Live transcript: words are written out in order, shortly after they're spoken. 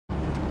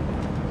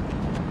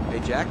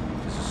Jack,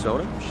 this is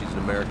Sona. She's an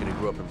American who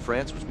grew up in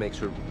France, which makes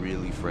her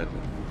really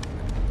friendly.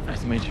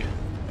 Nice to meet you.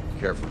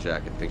 Careful,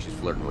 Jack. I think she's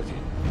flirting with you.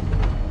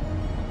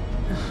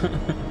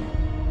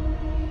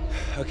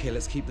 Okay,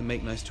 let's keep the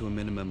make nice to a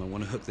minimum. I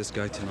want to hook this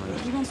guy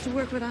tonight. He wants to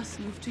work with us.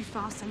 Move too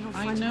fast and you'll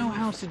find I know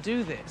how to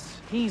do this.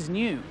 He's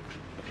new.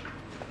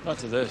 Not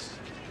to this.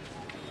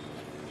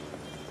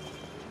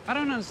 I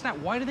don't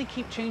understand. Why do they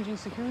keep changing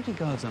security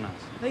guards on us?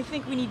 They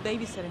think we need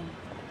babysitting.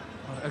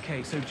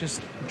 Okay, so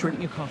just drink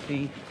your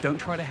coffee. Don't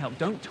try to help.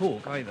 Don't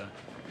talk either.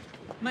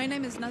 My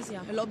name is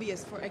Nazia, a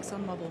lobbyist for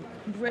ExxonMobil.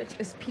 Brett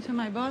is Peter,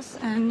 my boss,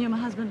 and you're my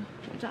husband,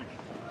 Jack.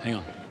 Hang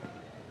on.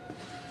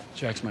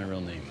 Jack's my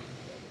real name.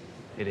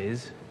 It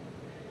is?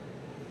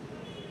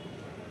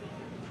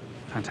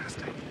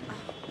 Fantastic.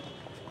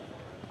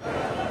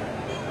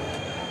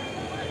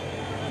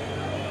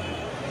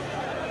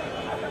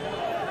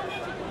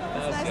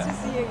 It's nice to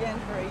see you again,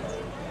 Farid.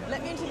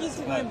 Let me introduce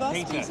you to my boss,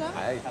 Peter.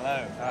 Hi.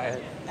 Hello.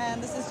 Hi.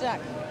 And this is Jack.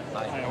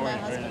 Hi. My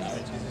husband.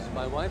 This is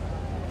my wife.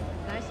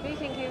 Nice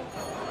meeting you.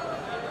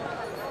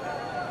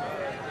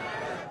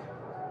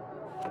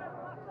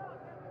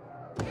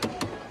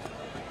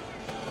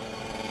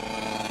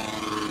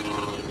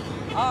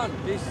 And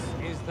this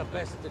is the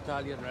best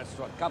Italian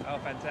restaurant. Come. Oh,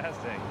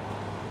 fantastic.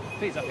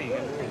 Please, up here.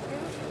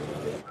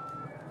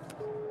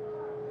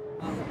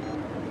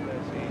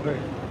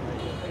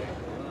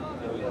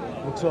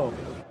 What's up?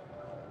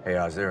 Hey,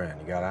 how's there, Ann?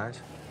 You got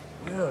eyes?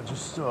 Yeah,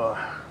 just join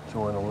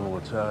a little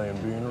Italian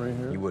beanery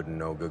here. You wouldn't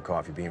know good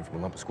coffee bean from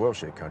a lump of squirrel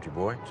shit, country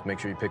boy. Just make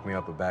sure you pick me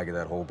up a bag of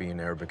that whole bean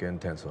Arabica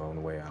Intenso on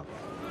the way out.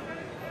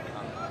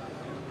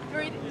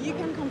 Farid, you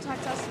can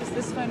contact us with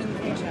this phone in the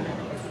future.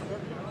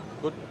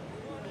 Good.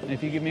 And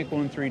if you give me a call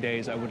in 3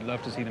 days, I would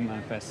love to see the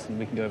manifests and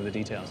we can go over the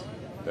details.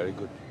 Very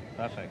good.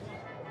 Perfect.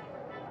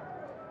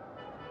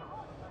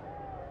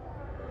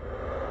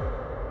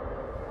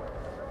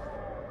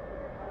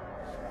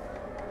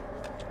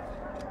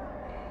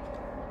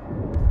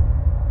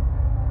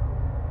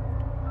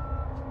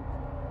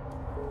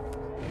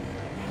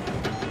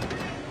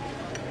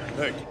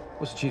 Hey,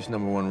 What's the chief's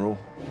 #1 rule?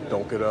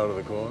 don't get out of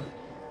the car.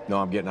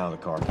 No, I'm getting out of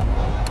the car.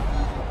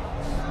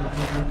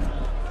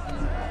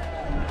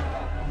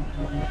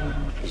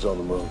 He's on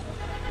the move.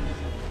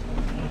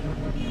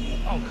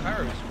 Oh,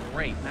 Cairo's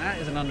great. That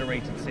is an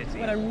underrated city.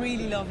 What I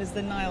really love is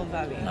the Nile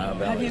Valley. Nile Have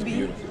Valley you is been?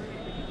 beautiful.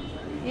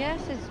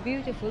 Yes, it's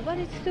beautiful, but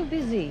it's too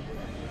busy.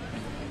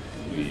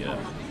 We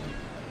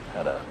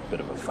had a bit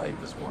of a fight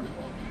this morning.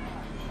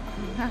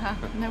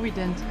 No, we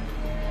didn't.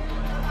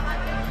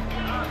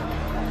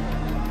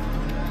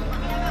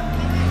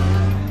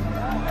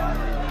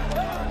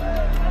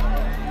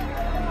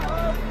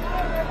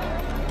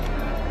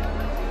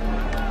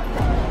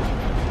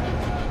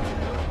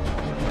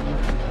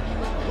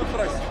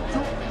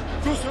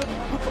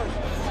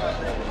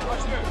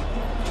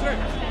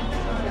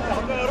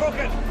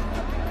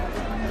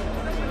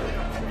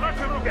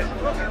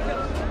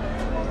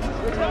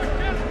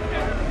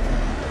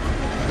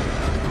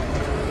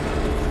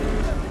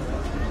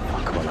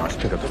 Oh, come on, now, let's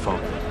pick up the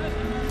phone.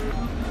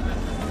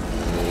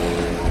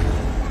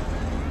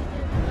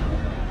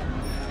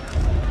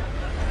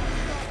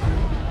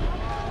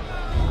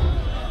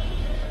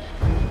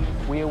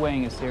 We are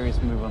weighing a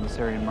serious move on the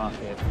Syrian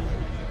market.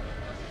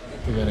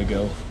 We gotta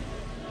go.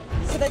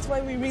 So that's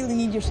why we really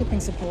need your shipping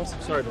support.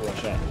 Sorry to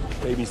rush out.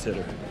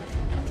 Babysitter.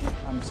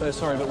 I'm so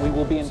sorry, but we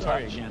will be in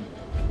touch. Again.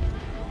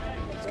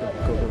 Let's go,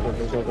 go.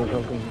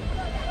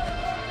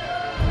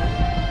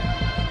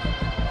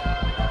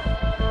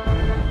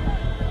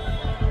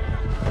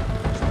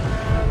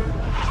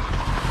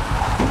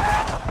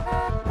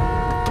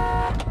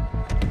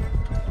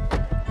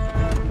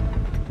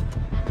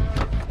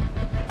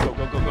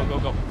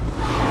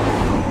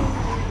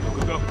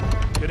 Go.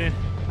 Get in.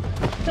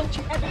 Don't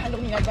you ever handle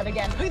me like that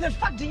again. Who the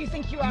fuck do you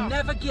think you are?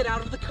 Never get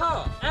out of the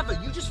car. Ever.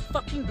 You just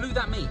fucking blew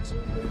that meat.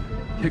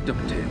 Picked up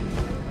a tail.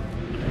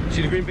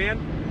 See the green van?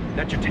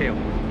 That's your tail.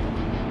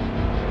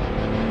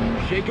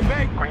 Shake and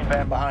bake. Green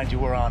van behind you,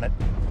 we're on it.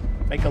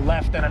 Make a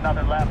left and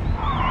another left.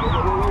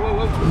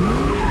 Whoa.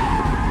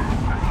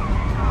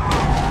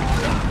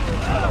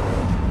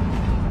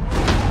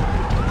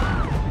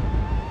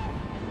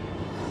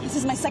 This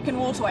is my second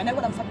war tour. I know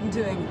what I'm fucking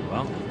doing.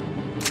 Well,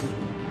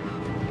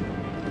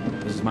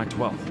 this is my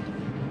 12th.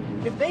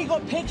 If they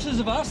got pictures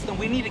of us, then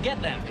we need to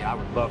get them. Yeah, I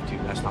would love to.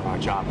 That's not our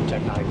job.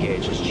 Protect not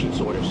engage. Just chief's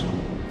orders.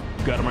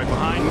 Got him right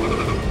behind.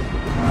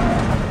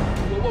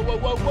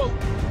 Whoa.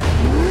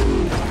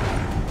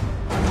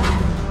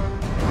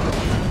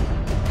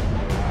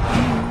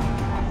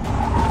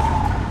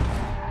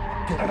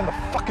 Get out of the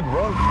fucking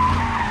road.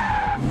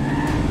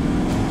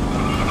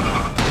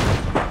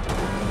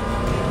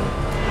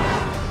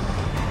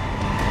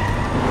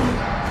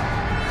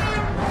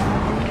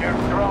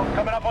 Careful, drone.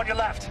 Coming up on your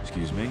left.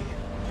 Excuse me.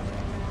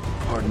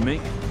 Pardon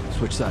me.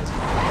 Switch sides. He's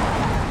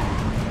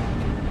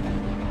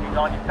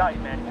on you tight,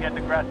 man. He's getting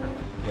aggressive.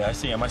 Yeah, I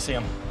see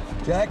him.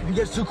 Jack, if he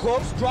gets too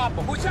close, drop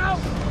him. Watch out!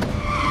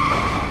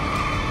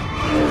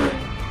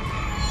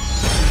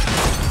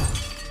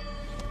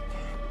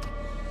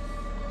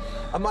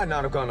 I might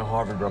not have gone to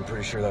Harvard, but I'm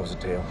pretty sure that was a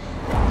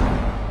tale.